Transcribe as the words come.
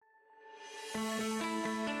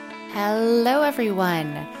Hello,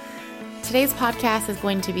 everyone. Today's podcast is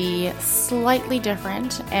going to be slightly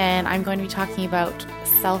different, and I'm going to be talking about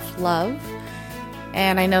self-love.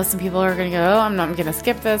 And I know some people are going to go, I'm going to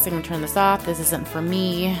skip this. I'm going to turn this off. This isn't for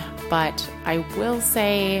me. But I will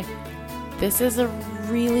say this is a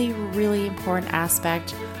really, really important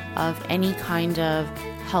aspect of any kind of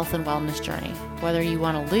health and wellness journey. Whether you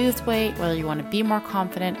want to lose weight, whether you want to be more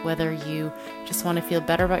confident, whether you just want to feel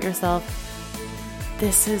better about yourself,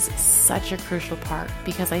 this is such a crucial part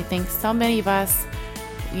because I think so many of us,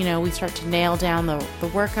 we start to nail down the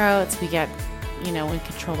workouts, we get, in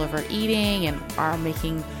control of our eating and are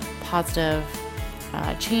making positive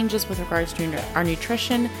changes with regards to our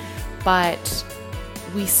nutrition, but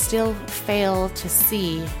we still fail to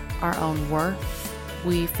see our own worth.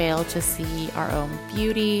 We fail to see our own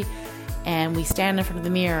beauty, and we stand in front of the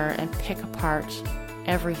mirror and pick apart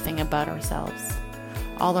everything about ourselves.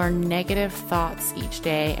 All our negative thoughts each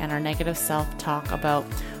day and our negative self-talk about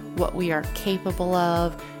what we are capable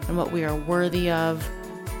of and what we are worthy of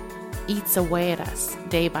eats away at us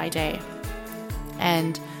day by day.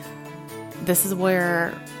 And this is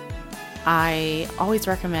where I always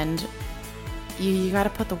recommend you got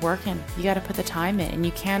to put the work in. You got to put the time in. And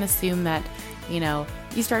you can't assume that,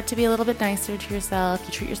 you start to be a little bit nicer to yourself.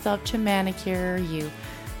 You treat yourself to a manicure. You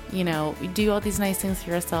do all these nice things for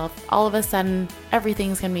yourself. All of a sudden,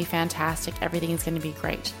 everything's going to be fantastic. Everything's going to be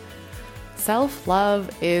great.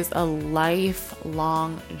 Self-love is a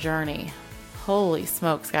lifelong journey. Holy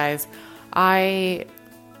smokes, guys. I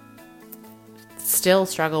still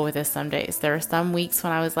struggle with this some days. There are some weeks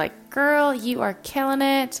when I was like, girl, you are killing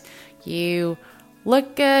it. You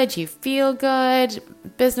look good. You feel good.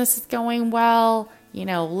 Business is going well.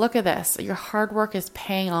 Look at this. Your hard work is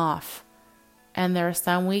paying off. And there are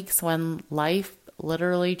some weeks when life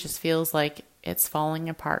literally just feels like it's falling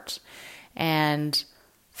apart and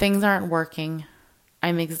things aren't working.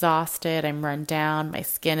 I'm exhausted. I'm run down. My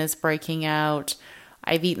skin is breaking out.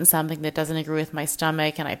 I've eaten something that doesn't agree with my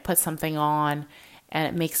stomach and I put something on and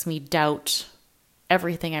it makes me doubt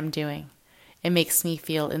everything I'm doing. It makes me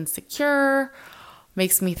feel insecure,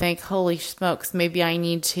 makes me think, holy smokes, maybe I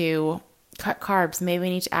need to cut carbs. Maybe I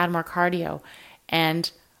need to add more cardio. And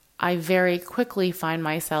I very quickly find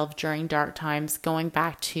myself during dark times going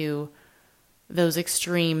back to those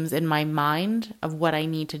extremes in my mind of what I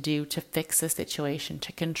need to do to fix the situation,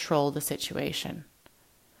 to control the situation.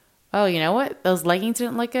 Oh, you know what? Those leggings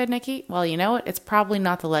didn't look good, Nikki? Well, you know what? It's probably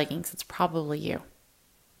not the leggings. It's probably you.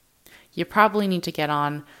 You probably need to get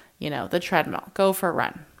on, the treadmill. Go for a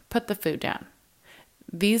run. Put the food down.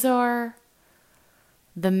 These are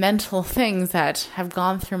the mental things that have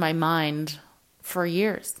gone through my mind for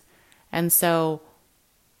years. And so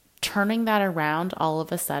turning that around all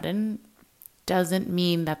of a sudden doesn't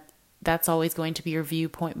mean that that's always going to be your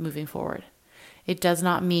viewpoint moving forward. It does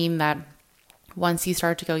not mean that once you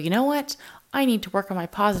start to go, you know what? I need to work on my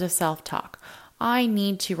positive self-talk. I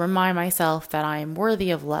need to remind myself that I am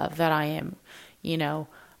worthy of love, that I am,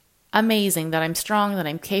 amazing, that I'm strong, that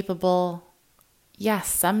I'm capable. Yes,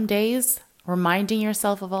 some days reminding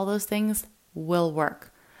yourself of all those things will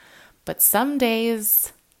work. But some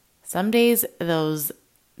days those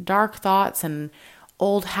dark thoughts and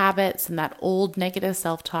old habits and that old negative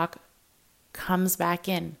self-talk comes back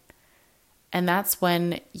in. And that's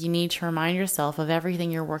when you need to remind yourself of everything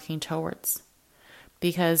you're working towards.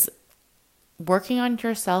 Because working on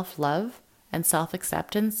your self-love and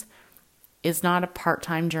self-acceptance is not a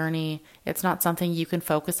part-time journey. It's not something you can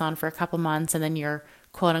focus on for a couple months and then you're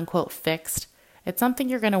quote-unquote fixed. It's something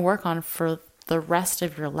you're going to work on for the rest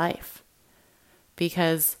of your life.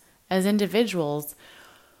 Because as individuals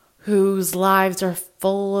whose lives are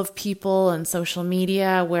full of people and social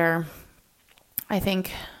media where I think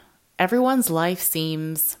everyone's life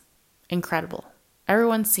seems incredible.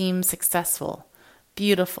 Everyone seems successful,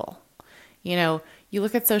 beautiful. You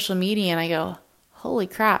look at social media and I go, holy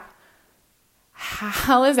crap.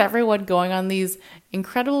 How is everyone going on these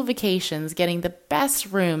incredible vacations, getting the best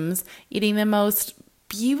rooms, eating the most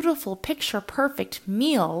beautiful, picture-perfect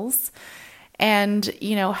meals, and,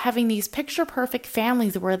 having these picture-perfect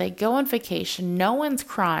families where they go on vacation, no one's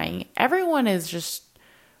crying, everyone is just,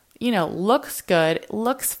 looks good,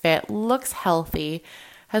 looks fit, looks healthy,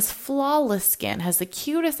 has flawless skin, has the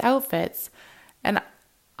cutest outfits, and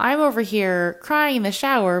I'm over here crying in the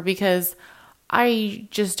shower because I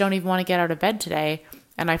just don't even want to get out of bed today,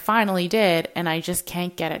 and I finally did, and I just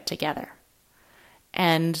can't get it together.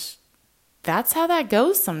 And that's how that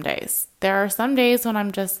goes some days. There are some days when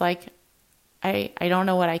I'm just like, I don't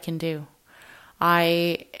know what I can do.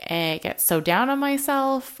 I get so down on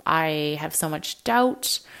myself. I have so much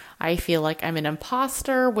doubt. I feel like I'm an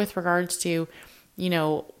imposter with regards to,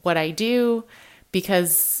 what I do,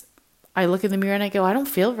 because I look in the mirror and I go, I don't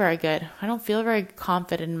feel very good. I don't feel very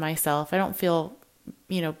confident in myself. I don't feel,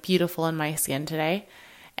 beautiful in my skin today.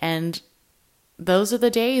 And those are the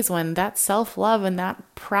days when that self-love and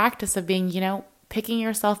that practice of being, picking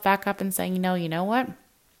yourself back up and saying, you know what?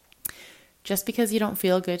 Just because you don't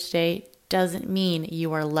feel good today doesn't mean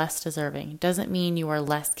you are less deserving, doesn't mean you are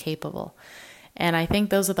less capable. And I think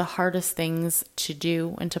those are the hardest things to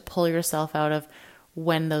do and to pull yourself out of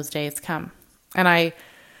when those days come. And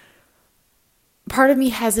part of me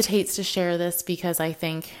hesitates to share this because I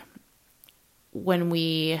think when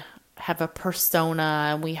we have a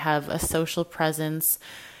persona and we have a social presence,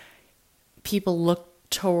 people look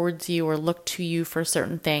towards you or look to you for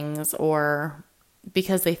certain things, or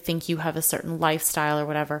because they think you have a certain lifestyle or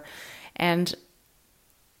whatever. And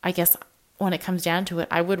I guess when it comes down to it,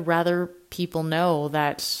 I would rather people know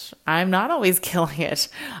that I'm not always killing it.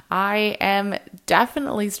 I am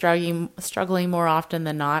definitely struggling more often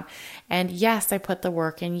than not. And yes, I put the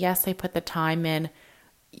work in. Yes, I put the time in.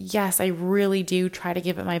 Yes, I really do try to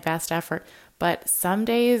give it my best effort. But some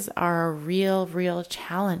days are a real, real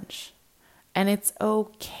challenge. And it's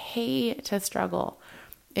okay to struggle.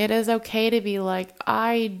 It is okay to be like,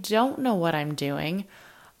 I don't know what I'm doing.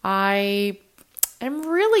 I am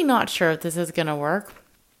really not sure if this is going to work.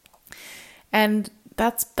 And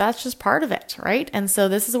that's just part of it, right? And so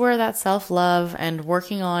this is where that self-love and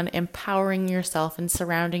working on empowering yourself and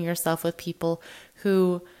surrounding yourself with people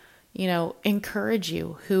who, encourage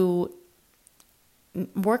you, who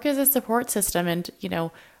work as a support system and,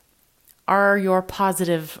 are your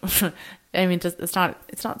positive, I mean, it's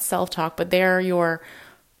not self-talk, but they're your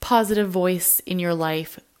positive voice in your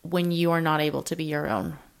life when you are not able to be your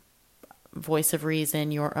own voice of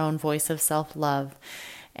reason, your own voice of self-love,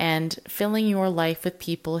 and filling your life with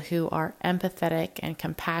people who are empathetic and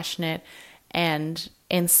compassionate and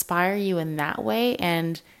inspire you in that way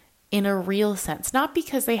and in a real sense, not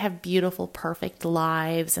because they have beautiful, perfect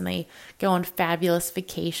lives and they go on fabulous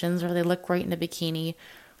vacations or they look great in a bikini,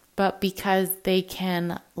 but because they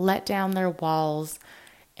can let down their walls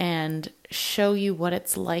and show you what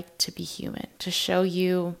it's like to be human, to show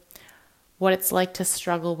you what it's like to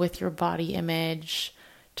struggle with your body image,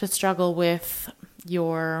 to struggle with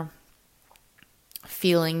your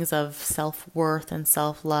feelings of self-worth and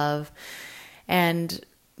self-love, and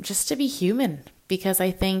just to be human. Because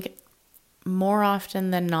I think more often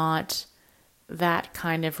than not, that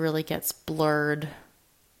kind of really gets blurred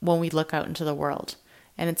when we look out into the world.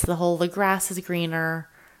 And it's the grass is greener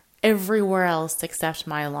everywhere else except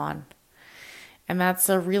my lawn. And that's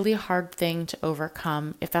a really hard thing to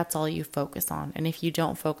overcome if that's all you focus on. And if you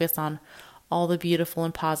don't focus on all the beautiful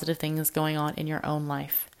and positive things going on in your own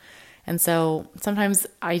life. And so sometimes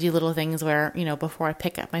I do little things where, before I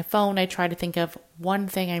pick up my phone, I try to think of one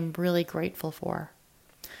thing I'm really grateful for.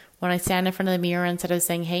 When I stand in front of the mirror, instead of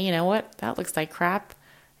saying, hey, you know what, that looks like crap,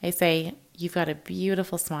 I say, you've got a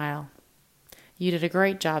beautiful smile. You did a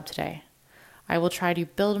great job today. I will try to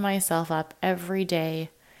build myself up every day.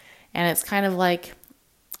 And it's kind of like,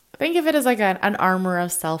 think of it as like an armor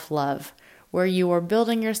of self-love, where you are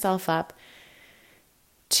building yourself up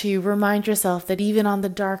to remind yourself that even on the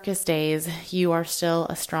darkest days, you are still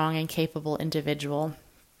a strong and capable individual.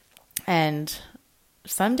 And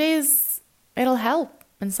some days it'll help.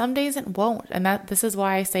 And some days it won't. And this is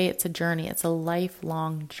why I say it's a journey. It's a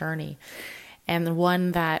lifelong journey. And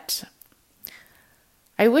one that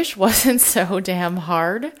I wish wasn't so damn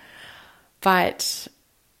hard. But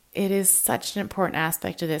it is such an important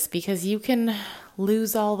aspect of this, because you can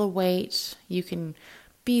lose all the weight. You can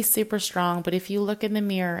be super strong. But if you look in the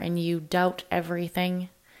mirror and you doubt everything,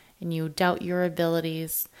 and you doubt your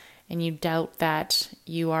abilities, and you doubt that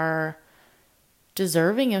you are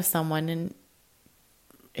deserving of someone and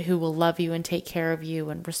who will love you and take care of you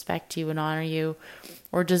and respect you and honor you,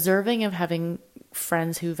 or deserving of having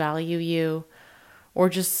friends who value you, or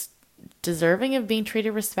just deserving of being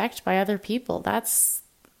treated respect by other people, that's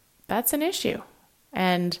an issue.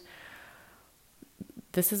 And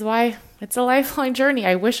this is why it's a lifelong journey.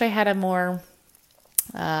 I wish I had a more,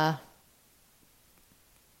 I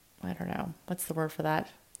don't know, what's the word for that?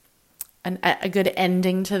 A good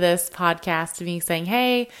ending to this podcast of me saying,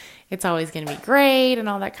 hey, it's always going to be great and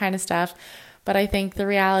all that kind of stuff. But I think the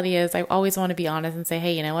reality is I always want to be honest and say,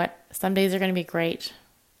 hey, you know what? Some days are going to be great.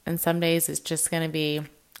 And some days it's just going to be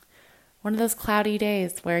one of those cloudy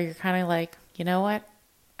days where you're kind of like, you know what?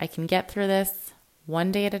 I can get through this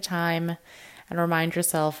one day at a time, and remind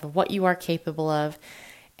yourself of what you are capable of,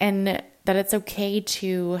 and that it's okay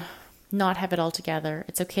to not have it all together.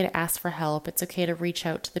 It's okay to ask for help. It's okay to reach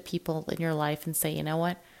out to the people in your life and say, you know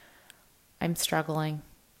what? I'm struggling.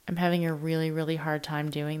 I'm having a really, really hard time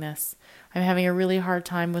doing this. I'm having a really hard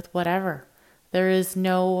time with whatever. There is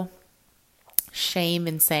no shame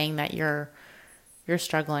in saying that you're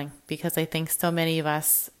struggling, because I think so many of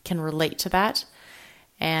us can relate to that,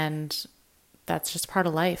 and that's just part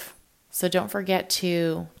of life. So don't forget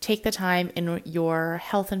to take the time in your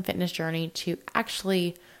health and fitness journey to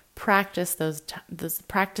actually practice those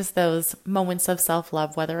moments of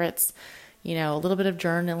self-love, whether it's, a little bit of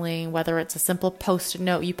journaling, whether it's a simple post-it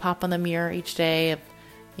note you pop on the mirror each day of,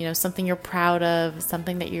 something you're proud of,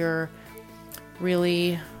 something that you're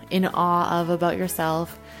really in awe of about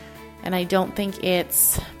yourself. And I don't think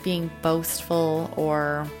it's being boastful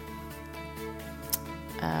or,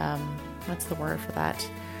 what's the word for that?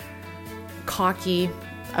 Cocky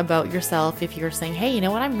about yourself if you're saying, hey, you know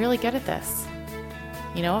what? I'm really good at this.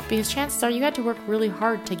 Because chances are you had to work really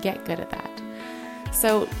hard to get good at that.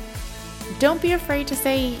 So don't be afraid to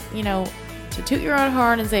say, to toot your own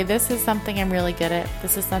horn and say, this is something I'm really good at.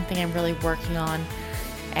 This is something I'm really working on.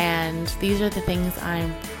 And these are the things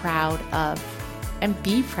I'm proud of. And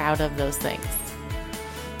be proud of those things.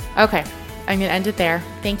 Okay, I'm going to end it there.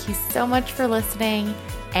 Thank you so much for listening.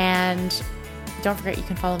 And don't forget, you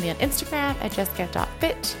can follow me on Instagram at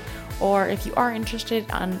jessget.fit. Or if you are interested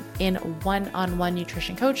in one-on-one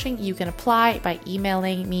nutrition coaching, you can apply by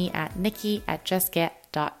emailing me at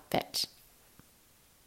nikki@jessget.fit.